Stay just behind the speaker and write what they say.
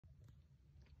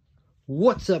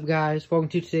What's up, guys? Welcome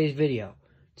to today's video.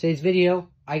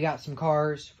 I got some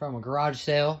cars from a garage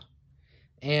sale,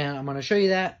 and I'm going to show you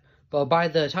that. But by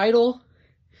the title,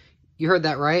 you heard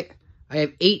that right. I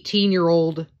have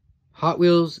 18-year-old Hot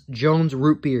Wheels Jones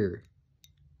Root Beer.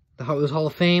 The Hot Wheels Hall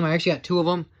of Fame. I actually got two of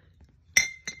them.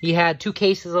 He had 2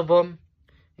 cases of them,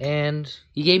 and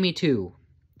he gave me 2.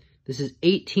 This is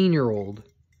 18-year-old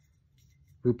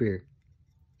Root Beer.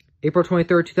 April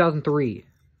 23rd, 2003.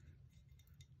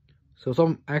 So it's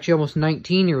actually almost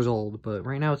 19 years old, but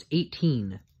right now it's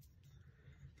 18.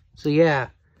 So yeah,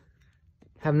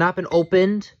 have not been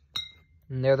opened,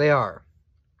 and there they are.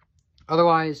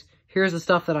 Otherwise, here's the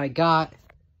stuff that I got,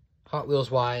 Hot Wheels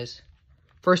wise.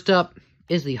 First up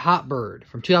is the Hot Bird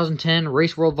from 2010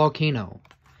 Race World Volcano.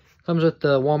 Comes with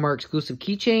the Walmart exclusive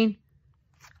keychain.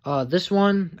 This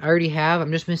one I already have.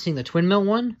 I'm just missing the twin mill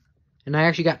one, and I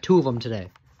actually got 2 of them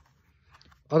today.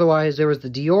 Otherwise, there was the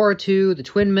Dior 2, the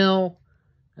twin mill,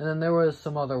 and then there was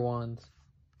some other ones.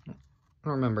 I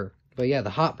don't remember. But yeah, the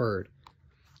Hot Bird.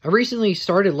 I recently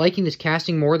started liking this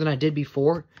casting more than I did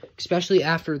before, especially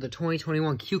after the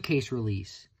 2021 Q-Case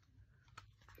release.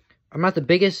 I'm not the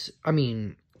biggest,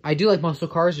 I do like muscle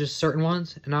cars, just certain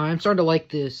ones, and I'm starting to like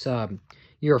this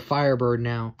Year of Firebird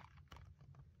now.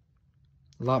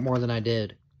 A lot more than I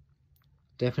did.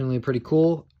 Definitely pretty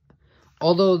cool.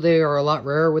 Although they are a lot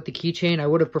rarer with the keychain, I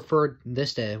would have preferred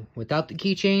this day without the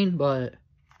keychain, but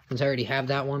since I already have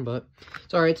that one, but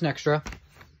it's alright, it's an extra.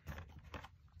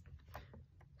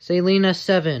 Selena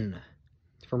 7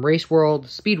 from Race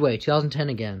World Speedway 2010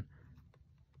 again.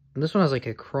 And this one has like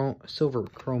a silver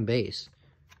chrome base.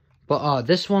 But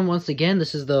this one, once again,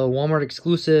 this is the Walmart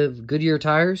exclusive Goodyear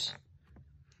tires.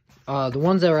 The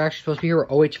ones that were actually supposed to be here were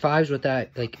OH5s with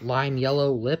that like lime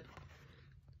yellow lip.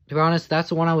 To be honest, that's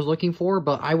the one I was looking for,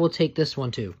 but I will take this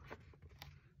one too.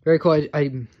 Very cool.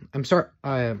 I've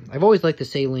always liked the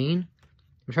Saline.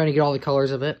 I'm trying to get all the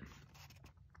colors of it.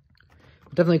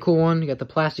 Definitely a cool one. You got the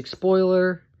plastic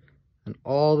spoiler and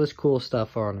all this cool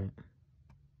stuff on it.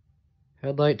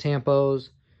 Headlight tampos.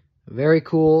 Very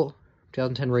cool.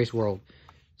 2010 Race World.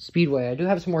 Speedway. I do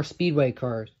have some more Speedway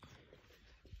cars.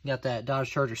 You got that Dodge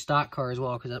Charger stock car as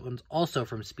well, because that one's also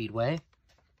from Speedway.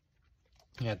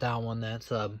 You got that one, that's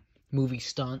movie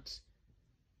stunts.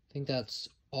 I think that's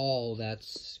all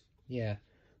yeah.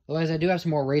 Otherwise, I do have some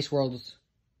more Race Worlds.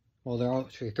 Well, they're all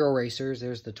actually throw racers.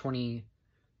 There's the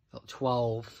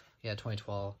 2012. Yeah,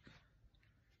 2012.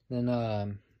 Then,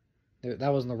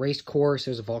 that was in the race course.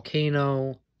 There's a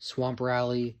Volcano, Swamp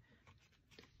Rally.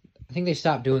 I think they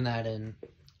stopped doing that in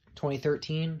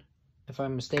 2013. If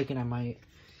I'm mistaken, I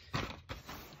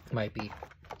might be.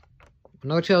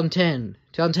 Another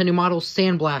 2010 new model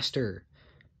Sandblaster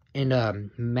and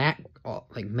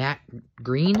matte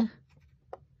green.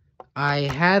 I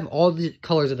have all the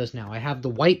colors of this now. I have the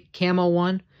white camo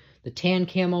one, the tan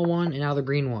camo one, and now the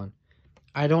green one.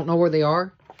 I don't know where they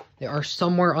are. They are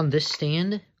somewhere on this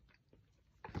stand,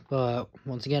 but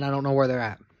once again, I don't know where they're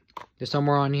at. They're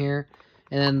somewhere on here.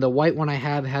 And then the white one I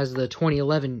have has the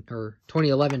 2011 or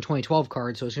 2012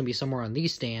 card, so it's gonna be somewhere on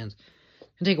these stands. It's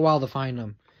gonna take a while to find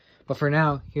them. But for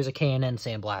now, here's a K&N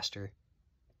Sandblaster.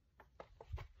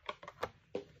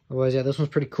 Otherwise, yeah, this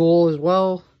one's pretty cool as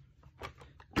well.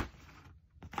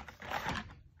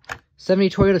 70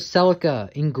 Toyota Celica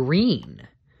in green.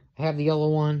 I have the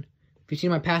yellow one. If you've seen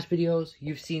my past videos,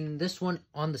 you've seen this one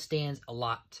on the stands a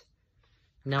lot.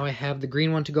 Now I have the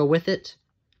green one to go with it.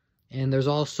 And there's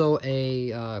also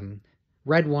a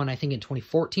red one, I think in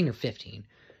 2014 or 15. And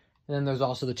then there's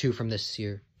also the 2 from this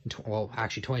year. Well,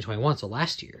 actually 2021, so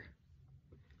last year.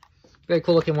 Very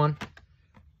cool looking one.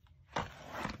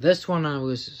 This one, I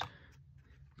was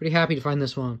pretty happy to find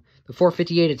this one. The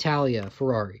 458 Italia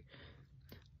Ferrari.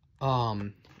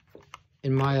 In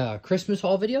my Christmas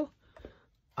haul video,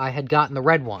 I had gotten the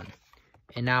red one.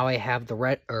 And now I have the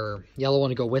red or yellow one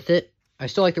to go with it. I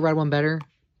still like the red one better,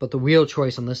 but the wheel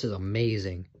choice on this is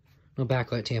amazing. No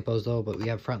backlight tampos though, but we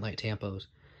have front light tampos.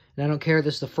 And I don't care,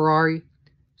 this is a Ferrari,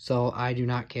 so I do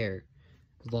not care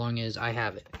as long as I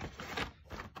have it.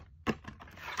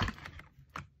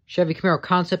 Chevy Camaro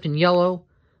Concept in yellow.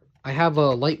 I have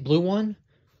a light blue one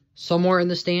somewhere in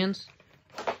the stands,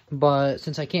 but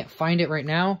since I can't find it right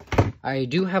now, I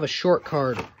do have a short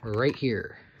card right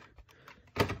here.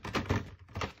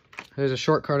 There's a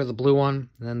short card of the blue one,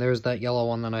 and then there's that yellow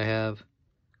one that I have.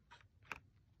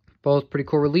 Both pretty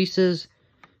cool releases.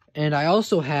 And I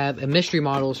also have a mystery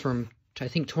models from, I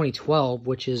think, 2012,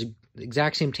 which is the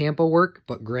exact same tampo work,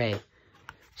 but gray.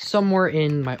 Somewhere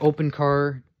in my open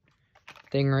car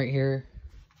thing right here.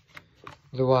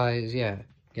 Otherwise, yeah,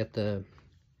 get the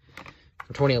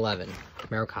from 2011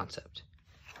 Camaro Concept.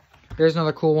 Here's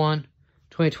another cool one.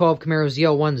 2012 Camaro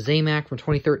ZL1 Zamac from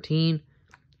 2013.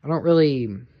 I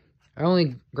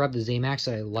only grab the Zamacs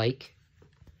that I like,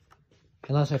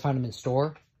 unless I find them in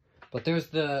store. But there's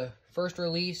the first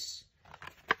release.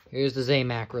 Here's the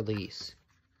Zamac release.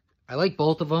 I like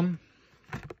both of them.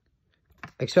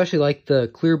 I especially like the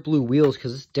clear blue wheels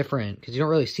because it's different. Because you don't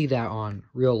really see that on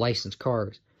real licensed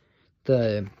cars.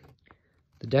 The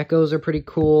decos are pretty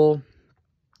cool.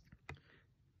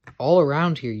 All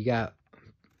around here, you got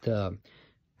the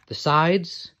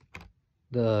sides,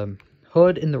 the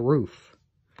hood, and the roof.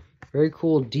 Very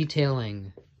cool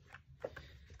detailing.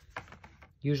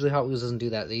 Usually Hot Wheels doesn't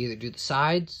do that. They either do the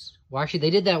sides. Well, actually, they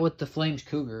did that with the Flames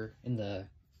Cougar in the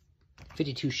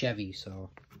 52 Chevy, so.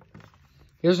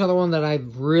 Here's another one that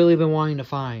I've really been wanting to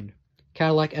find.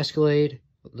 Cadillac Escalade.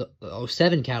 The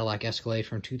 07 Cadillac Escalade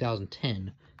from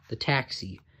 2010. The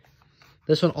Taxi.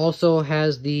 This one also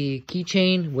has the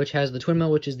keychain, which has the twin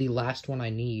mill, which is the last one I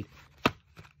need.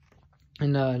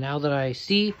 And now that I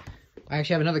see, I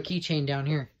actually have another keychain down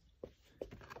here.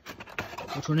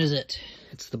 Which one is it?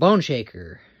 It's the Bone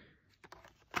Shaker.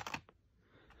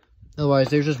 Otherwise,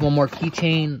 there's just one more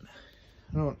keychain.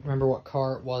 I don't remember what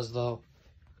car it was, though.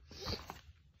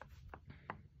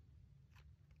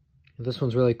 This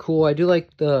one's really cool. I do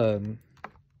like the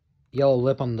yellow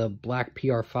lip on the black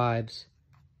PR5s.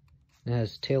 It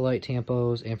has taillight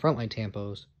tampos and front light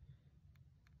tampos.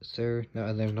 Sir,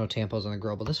 no, there's no tampos on the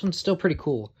grill, but this one's still pretty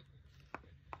cool.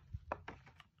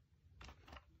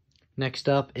 Next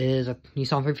up is a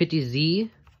Nissan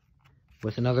 350Z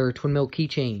with another twin mill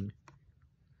keychain.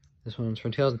 This one's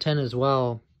from 2010 as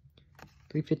well.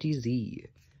 350Z.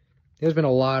 There's been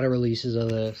a lot of releases of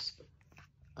this.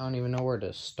 I don't even know where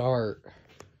to start.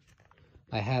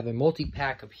 I have a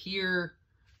multi-pack up here.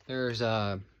 There's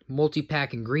a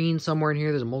multi-pack in green somewhere in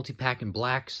here. There's a multi-pack in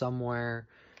black somewhere.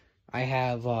 I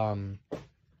have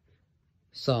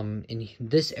some in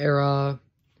this era.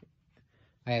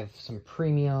 I have some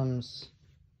premiums.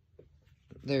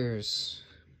 There's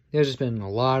just been a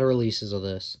lot of releases of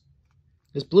this.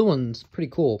 This blue one's pretty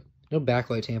cool. No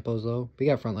backlight tampos though. But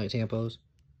you got front light tampos.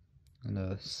 On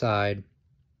the side.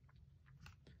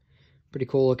 Pretty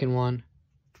cool looking one.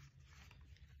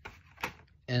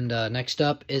 And next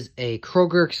up is a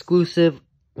Kroger exclusive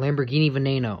Lamborghini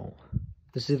Veneno.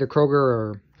 This is either Kroger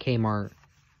or Kmart.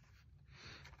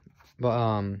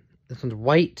 But this one's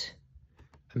white.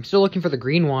 I'm still looking for the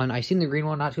green one. I seen the green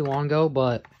one not too long ago,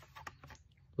 but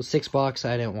it was $6.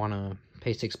 I didn't want to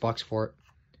pay $6 for it.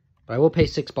 But I will pay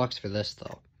 $6 for this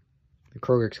though. The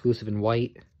Kroger exclusive in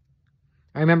white.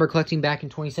 I remember collecting back in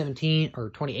 2017 or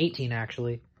 2018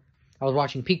 actually. I was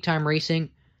watching Peak Time Racing,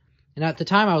 and at the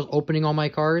time I was opening all my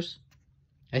cars.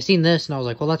 I seen this and I was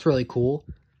like, well, that's really cool.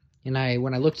 And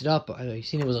when I looked it up, I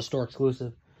seen it was a store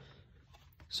exclusive.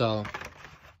 So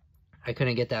I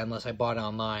couldn't get that unless I bought it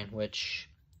online, which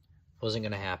wasn't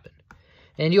going to happen.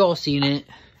 And you all seen it.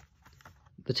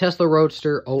 The Tesla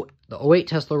Roadster, the 08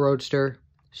 Tesla Roadster,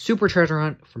 Super Treasure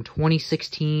Hunt from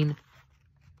 2016.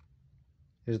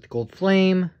 There's the Gold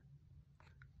Flame.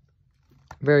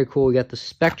 Very cool. We got the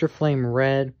Spectra Flame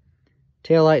Red.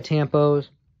 Taillight tampos.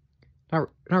 Not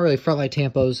really front light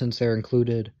tampos since they're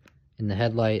included in the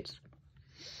headlights.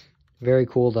 Very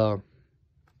cool though.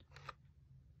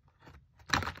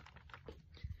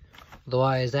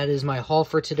 Otherwise, that is my haul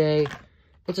for today.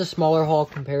 It's a smaller haul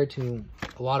compared to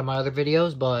a lot of my other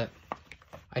videos, but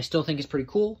I still think it's pretty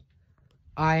cool.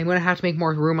 I'm going to have to make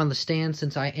more room on the stand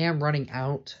since I am running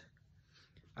out.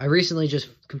 I recently just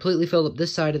completely filled up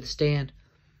this side of the stand.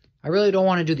 I really don't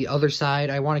want to do the other side.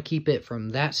 I want to keep it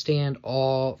from that stand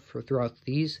throughout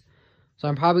these. So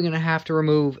I'm probably going to have to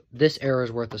remove this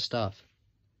era's worth of stuff.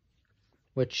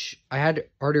 Which I had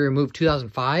already removed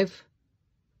 2005.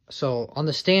 So on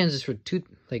the stands is for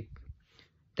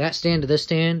that stand to this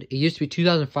stand. It used to be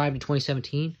 2005 to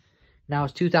 2017. Now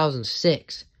it's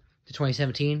 2006 to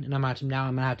 2017. And now I'm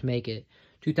going to have to make it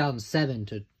 2007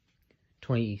 to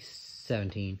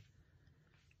 2017.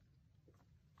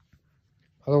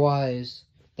 Otherwise,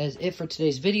 that is it for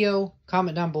today's video.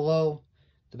 Comment down below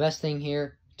the best thing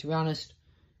here. To be honest,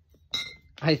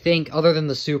 I think other than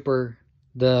the Super,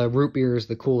 the root beer is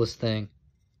the coolest thing.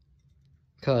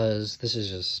 Because this is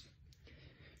just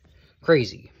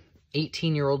crazy.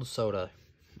 18-year-old soda.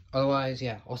 Otherwise,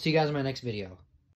 yeah, I'll see you guys in my next video.